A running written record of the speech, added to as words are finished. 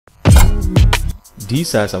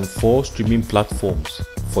These are some 4 streaming platforms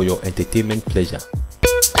for your entertainment pleasure.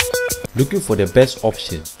 Looking for the best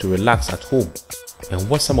option to relax at home and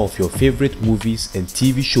watch some of your favorite movies and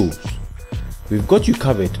TV shows? We've got you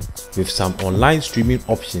covered with some online streaming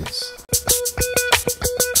options.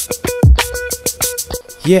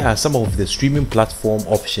 Here are some of the streaming platform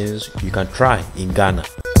options you can try in Ghana.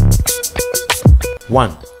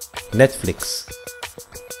 1. Netflix.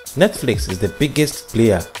 Netflix is the biggest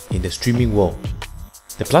player in the streaming world.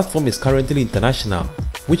 The platform is currently international,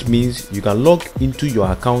 which means you can log into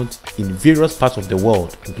your account in various parts of the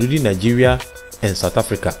world, including Nigeria and South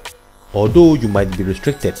Africa, although you might be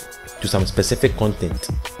restricted to some specific content.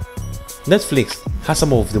 Netflix has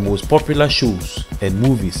some of the most popular shows and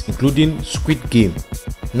movies, including Squid Game,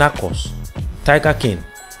 Narcos, Tiger King,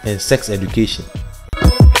 and Sex Education.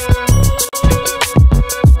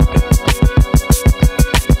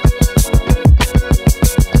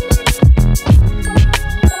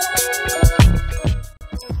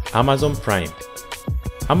 Amazon Prime.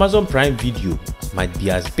 Amazon Prime Video might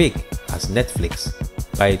be as big as Netflix,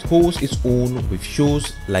 but it holds its own with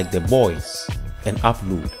shows like The Boys and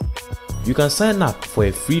Upload. You can sign up for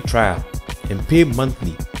a free trial and pay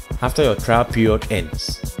monthly after your trial period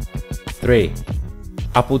ends. 3.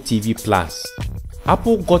 Apple TV Plus.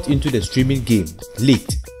 Apple got into the streaming game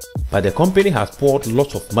late, but the company has poured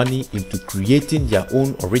lots of money into creating their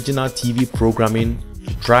own original TV programming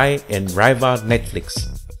to try and rival Netflix.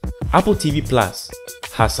 Apple TV Plus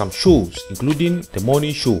has some shows including The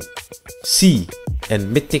Morning Show, C,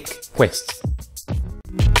 and Mythic Quest.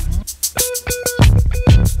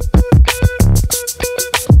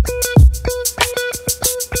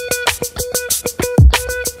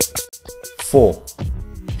 Four.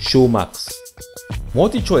 Showmax.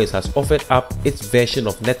 MultiChoice has offered up its version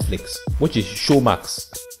of Netflix, which is Showmax.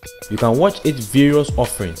 You can watch its various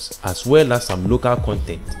offerings as well as some local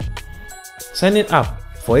content. Signing up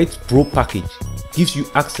for its Pro package gives you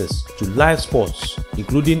access to live sports,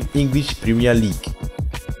 including English Premier League.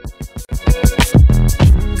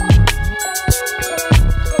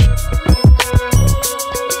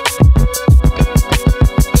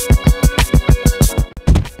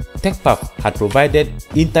 Tecpaf had provided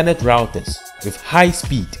internet routers with high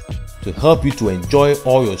speed to help you to enjoy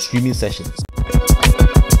all your streaming sessions.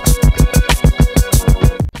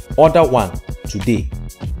 Order one today.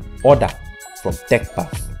 Order from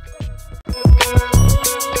Tecpaf.